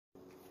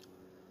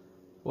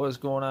What's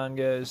going on,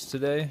 guys?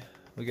 Today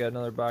we got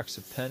another box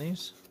of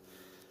pennies,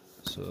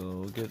 so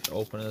we'll get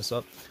opening this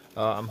up.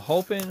 I'm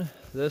hoping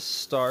this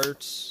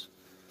starts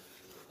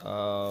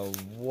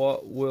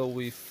what will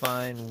we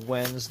find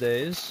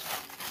Wednesdays.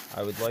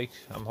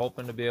 I'm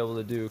hoping to be able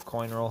to do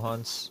coin roll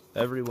hunts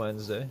every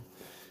Wednesday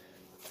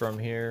from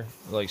here,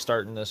 like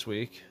starting this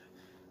week,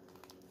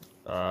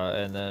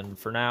 and then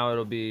for now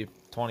it'll be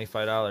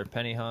 $25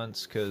 penny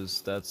hunts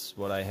because that's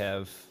what I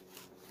have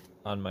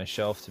on my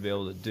shelf to be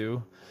able to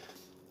do.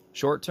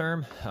 Short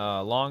term,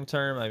 long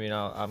term, I mean,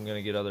 I'm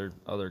gonna get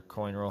other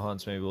coin roll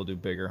hunts. Maybe we'll do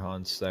bigger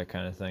hunts, that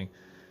kind of thing.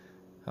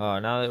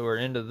 Now that we're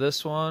into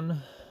this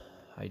one,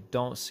 I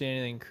don't see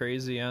anything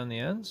crazy on the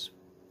ends,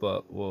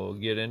 but we'll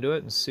get into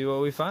it and see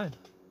what we find.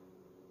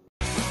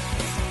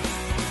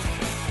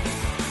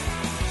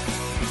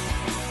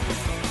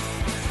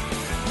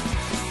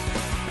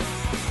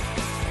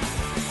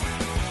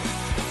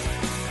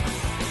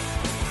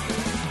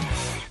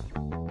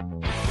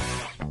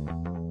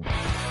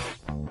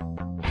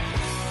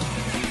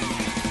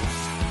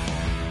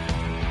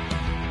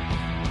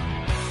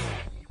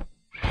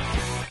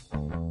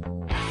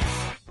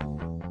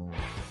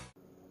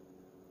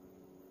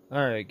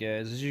 Alright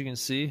guys, as you can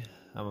see,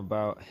 I'm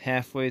about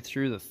halfway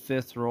through the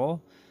 5th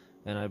roll,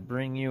 and I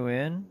bring you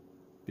in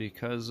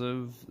because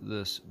of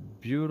this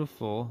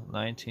beautiful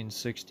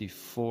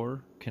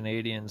 1964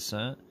 Canadian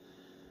cent.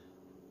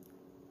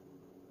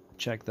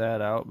 Check that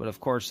out, but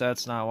of course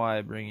that's not why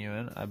I bring you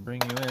in. I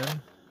bring you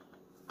in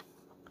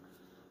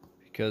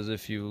because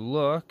if you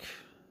look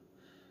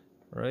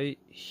right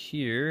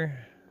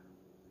here,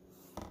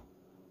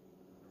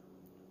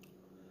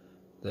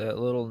 that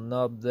little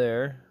nub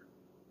there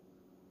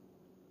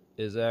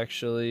is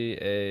actually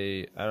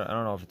I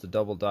don't know if it's a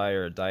double die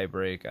or a die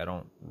break. I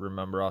don't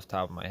remember off the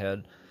top of my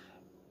head,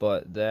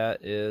 but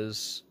that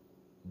is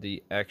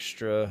the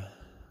extra,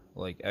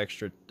 I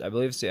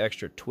believe it's the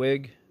extra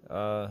twig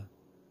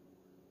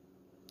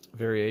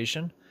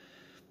variation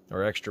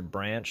or extra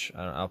branch.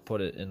 I'll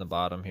put it in the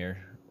bottom here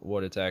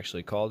what it's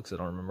actually called because I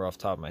don't remember off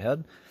the top of my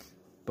head,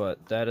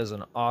 but that is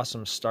an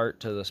awesome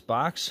start to this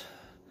box.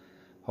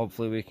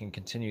 Hopefully we can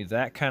continue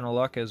that kind of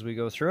luck as we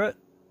go through it.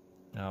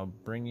 I'll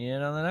bring you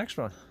in on the next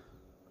one.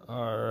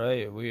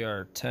 Alright, we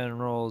are 10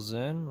 rolls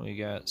in. We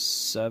got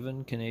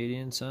 7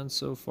 Canadian cents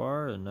so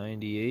far, a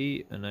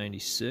 98, a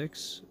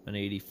 96, an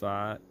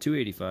 85, two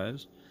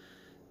 85s,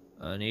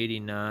 an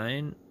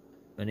 89,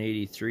 an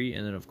 83,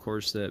 and then of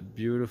course that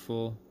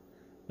beautiful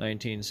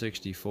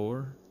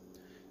 1964.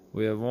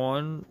 We have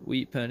one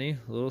wheat penny,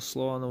 a little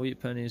slow on the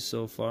wheat pennies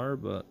so far,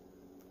 but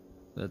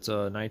that's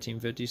a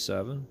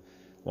 1957.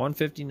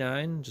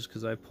 159, just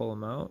because I pull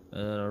them out,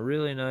 and then a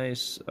really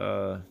nice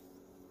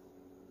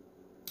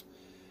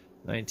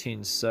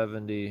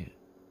 1970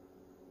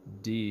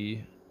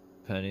 D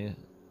penny.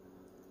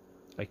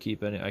 I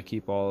keep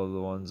all of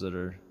the ones that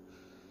are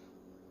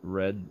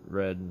red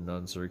and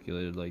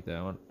uncirculated like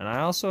that one. And I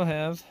also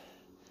have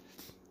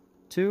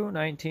two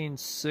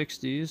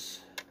 1960s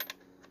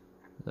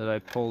that I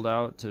pulled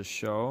out to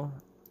show.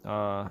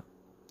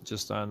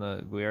 Just on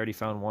the, we already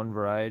found one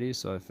variety,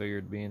 so I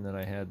figured being that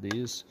I had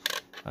these,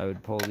 I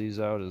would pull these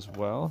out as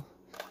well.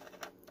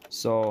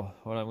 So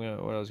what I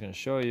was gonna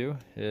show you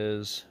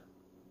is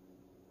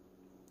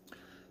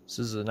this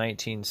is a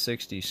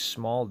 1960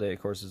 small date.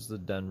 Of course, it's the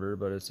Denver,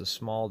 but it's a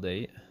small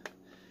date.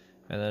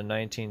 And then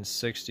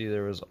 1960,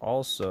 there was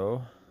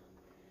also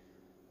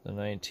the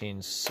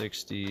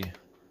 1960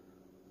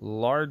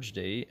 large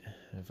date.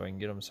 If I can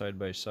get them side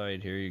by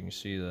side here, you can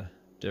see the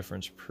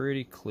difference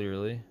pretty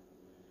clearly.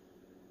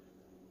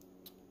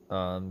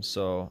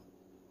 So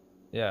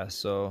yeah,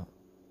 so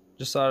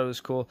just thought it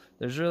was cool.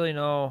 There's really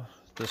no,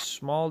 the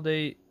small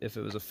date, if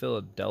it was a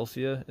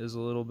Philadelphia, is a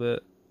little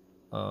bit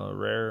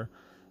rare.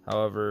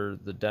 However,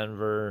 the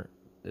Denver,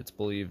 it's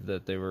believed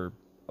that they were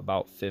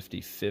about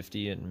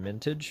 50-50 in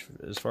mintage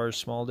as far as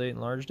small date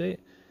and large date.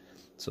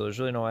 So there's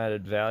really no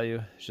added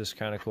value. It's just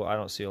kind of cool. I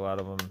don't see a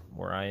lot of them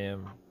where I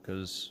am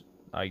because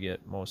I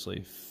get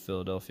mostly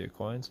Philadelphia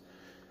coins.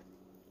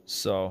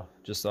 So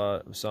just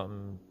thought it was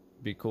something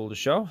be cool to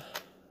show.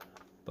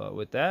 But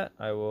with that,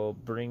 I will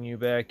bring you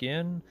back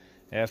in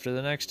after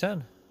the next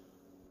 10.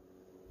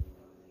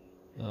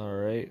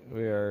 Alright,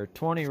 we are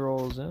 20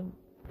 rolls in,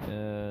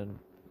 and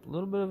a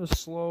little bit of a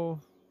slow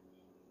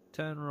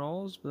 10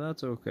 rolls, but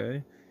that's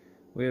okay.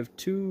 We have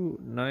two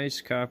nice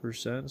copper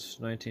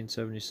cents,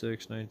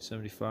 1976,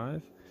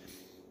 1975.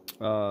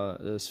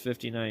 This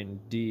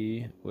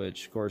 59D,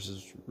 which of course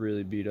is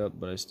really beat up,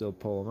 but I still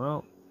pull them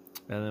out.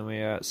 And then we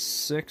got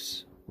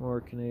 6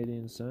 more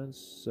Canadian cents,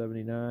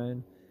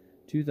 79,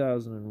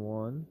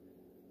 2001,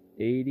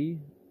 80,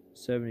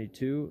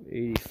 72,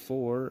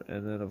 84,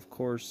 and then of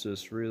course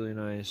this really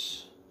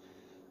nice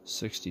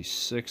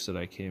 66 that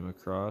I came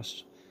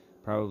across.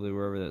 Probably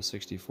wherever that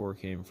 64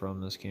 came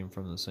from, this came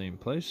from the same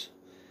place.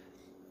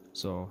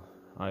 So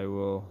I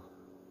will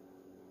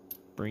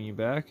bring you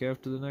back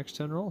after the next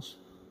 10 rolls.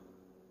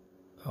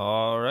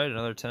 Alright,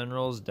 another 10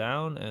 rolls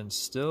down, and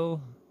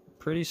still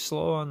pretty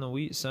slow on the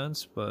wheat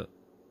cents, but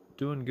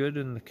doing good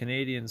in the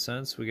Canadian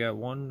cents. We got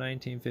one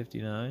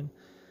 1959.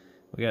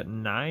 We got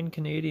 9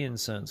 Canadian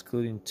cents,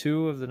 including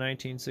 2 of the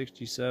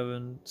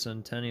 1967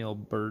 Centennial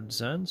Bird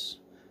cents,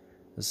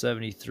 a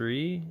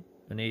 73,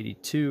 an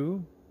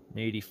 82, an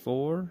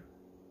 84,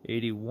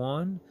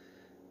 81,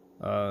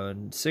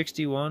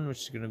 61,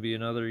 which is going to be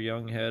another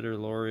Young Head or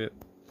Laureate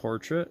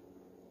portrait,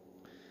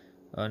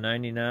 a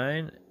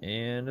 99,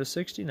 and a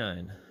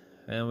 69.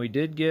 And we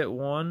did get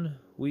 1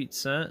 wheat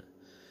cent.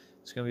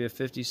 It's going to be a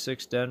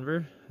 56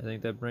 Denver. I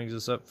think that brings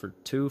us up for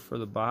 2 for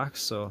the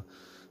box, so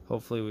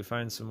hopefully we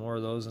find some more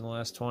of those in the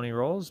last 20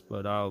 rolls,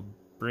 but I'll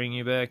bring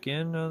you back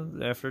in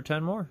after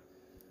 10 more.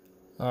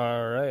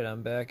 Alright,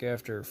 I'm back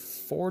after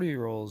 40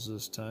 rolls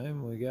this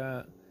time. We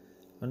got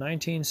a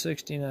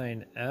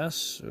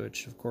 1969S,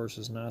 which of course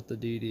is not the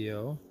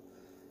DDO.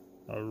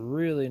 A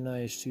really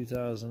nice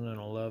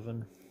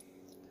 2011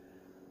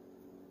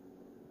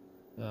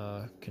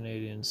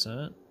 Canadian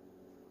cent.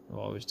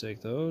 We'll always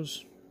take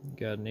those.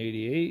 Got an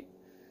 88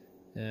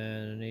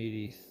 and an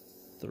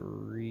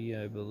 83,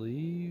 I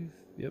believe.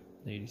 Yep,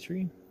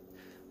 83.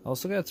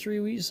 Also got 3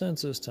 wheat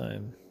cents this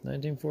time.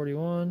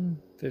 1941,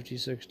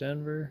 56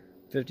 Denver,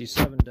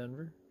 57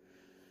 Denver.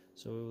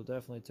 So we will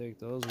definitely take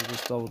those. We'll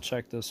just double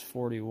check this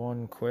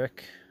 41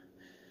 quick.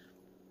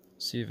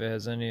 See if it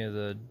has any of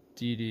the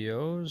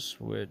DDOs,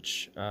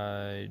 which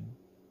I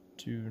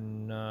do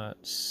not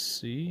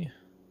see.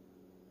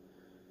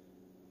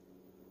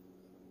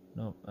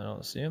 Nope, I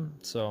don't see them.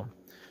 So,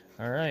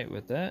 alright,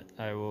 with that,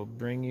 I will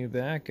bring you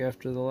back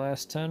after the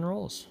last 10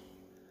 rolls.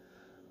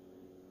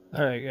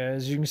 Alright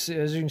guys,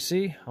 as you can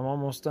see, I'm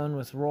almost done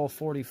with roll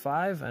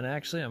 45, and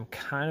actually I'm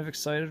kind of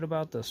excited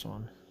about this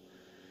one.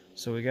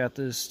 So we got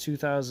this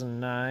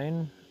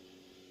 2009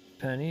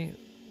 penny,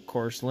 of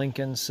course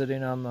Lincoln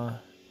sitting on the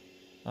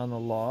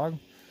log,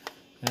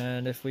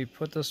 and if we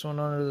put this one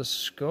under the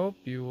scope,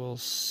 you will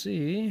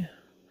see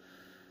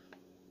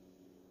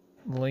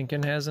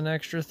Lincoln has an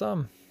extra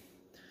thumb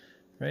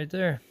right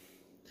there.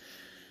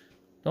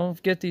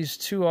 Don't get these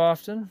too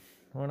often.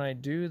 When I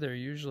do, they're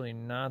usually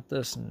not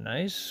this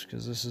nice,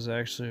 because this is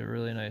actually a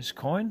really nice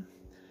coin.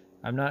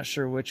 I'm not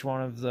sure which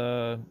one of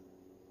the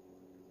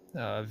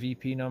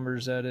VP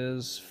numbers that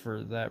is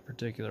for that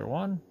particular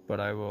one,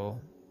 but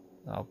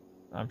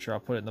I'm sure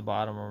I'll put it in the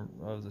bottom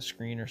of the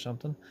screen or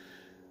something.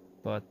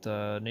 But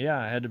yeah,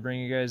 I had to bring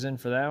you guys in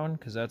for that one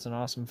because that's an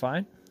awesome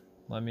find.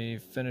 Let me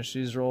finish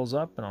these rolls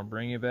up and I'll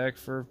bring you back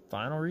for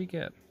final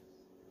recap.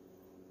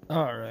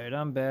 Alright,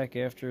 I'm back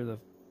after the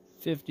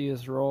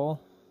 50th roll.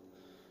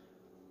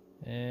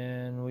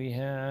 And we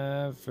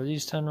have, for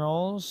these 10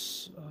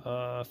 rolls,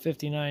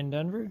 59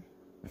 Denver.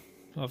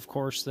 Of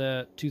course,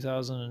 that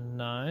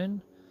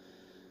 2009.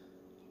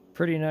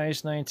 Pretty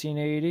nice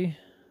 1980.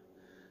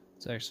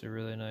 It's actually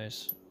really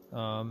nice.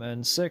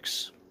 And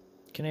 6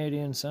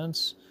 Canadian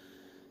cents.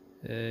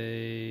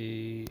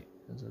 Is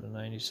it a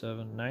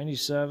 97?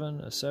 97,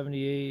 a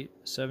 78,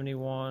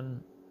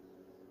 71,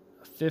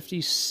 a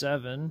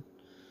 57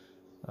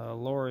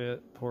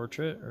 Laureate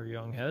portrait or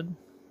Young Head.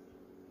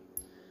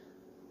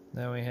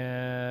 Then we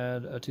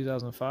had a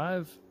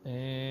 2005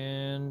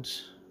 and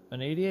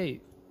an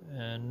 88,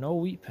 and no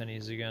wheat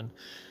pennies again.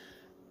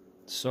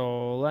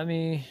 So let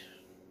me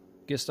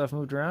get stuff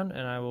moved around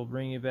and I will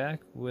bring you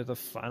back with a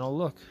final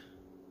look.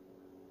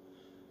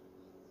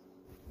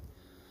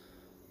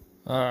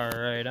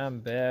 Alright, I'm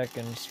back,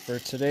 and for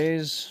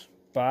today's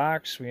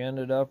box we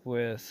ended up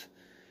with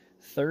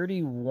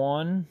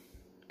 31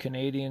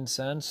 Canadian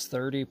cents,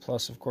 30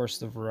 plus of course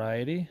the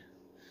variety.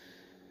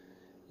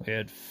 We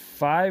had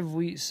 5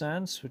 wheat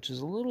cents, which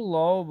is a little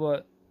low,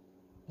 but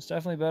it's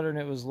definitely better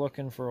than it was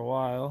looking for a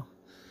while.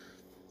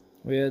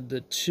 We had the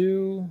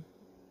 2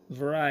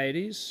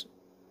 varieties,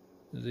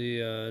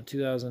 the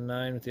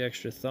 2009 with the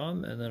extra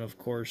thumb, and then of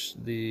course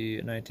the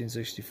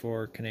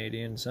 1964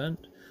 Canadian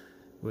cent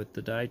with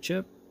the die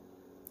chip.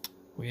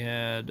 We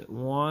had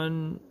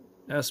 1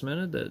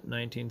 S-minted, that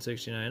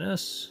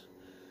 1969S,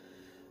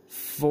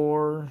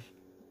 4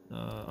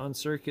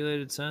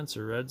 uncirculated cents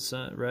or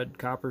red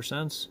copper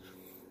cents,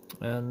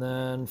 and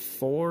then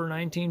 4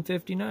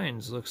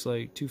 1959s. Looks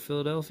like 2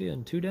 Philadelphia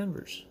and 2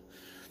 Denvers.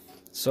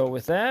 So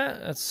with that,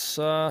 that's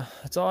all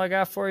I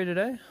got for you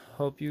today.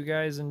 Hope you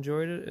guys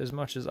enjoyed it as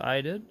much as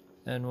I did,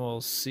 and we'll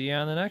see you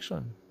on the next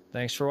one.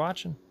 Thanks for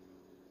watching.